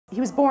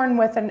was born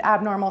with an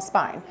abnormal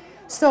spine.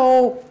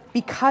 So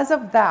because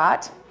of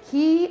that,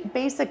 he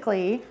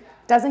basically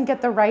doesn't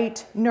get the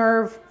right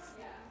nerve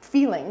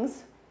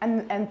feelings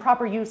and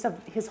proper use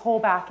of his whole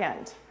back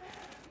end.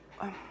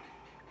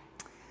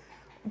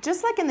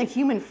 Just like in the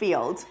human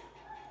field,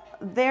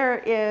 there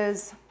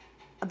is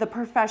the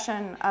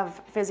profession of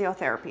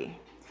physiotherapy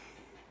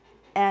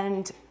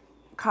and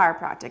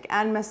chiropractic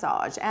and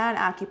massage and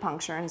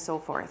acupuncture and so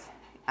forth.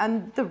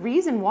 And the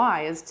reason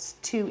why is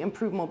to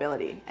improve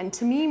mobility. And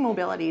to me,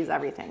 mobility is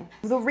everything.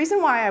 The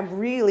reason why I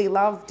really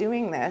love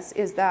doing this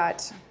is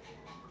that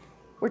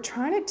we're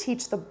trying to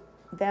teach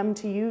them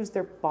to use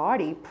their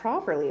body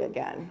properly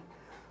again.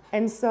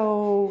 And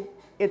so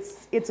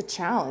it's a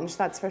challenge,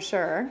 that's for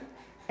sure.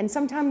 And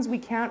sometimes we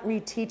can't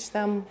reteach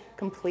them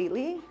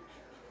completely,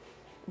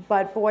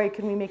 but boy,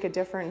 can we make a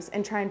difference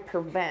and try and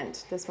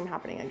prevent this from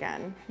happening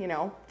again, you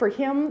know? For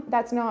him,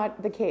 that's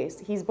not the case.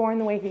 He's born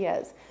the way he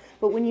is.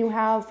 But when you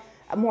have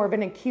more of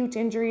an acute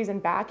injuries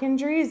and back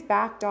injuries,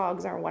 back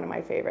dogs are one of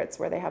my favorites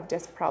where they have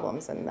disc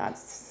problems, and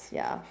that's,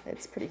 yeah,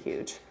 it's pretty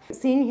huge.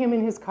 Seeing him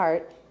in his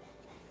cart,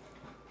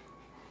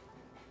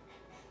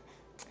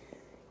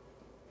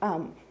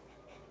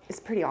 is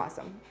pretty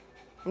awesome.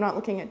 I'm not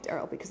looking at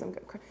Daryl because I'm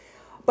gonna cry.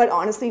 But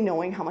honestly,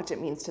 knowing how much it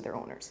means to their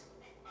owners.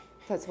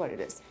 That's what it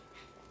is.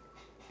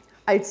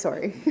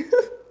 Sorry.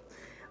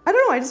 I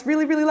don't know, I just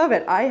really, really love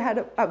it. I had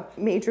a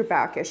major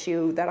back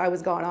issue that I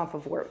was gone off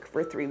of work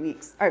for 3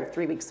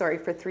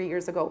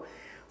 years ago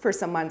for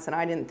some months, and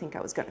I didn't think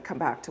I was gonna come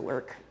back to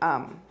work.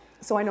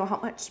 So I know how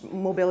much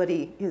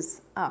mobility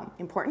is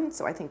important,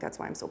 so I think that's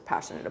why I'm so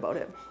passionate about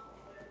it.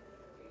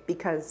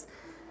 Because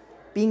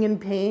being in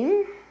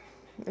pain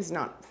is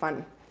not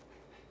fun,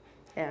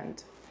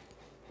 and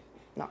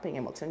not being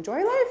able to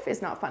enjoy life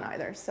is not fun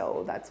either.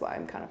 So that's why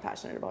I'm kind of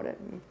passionate about it.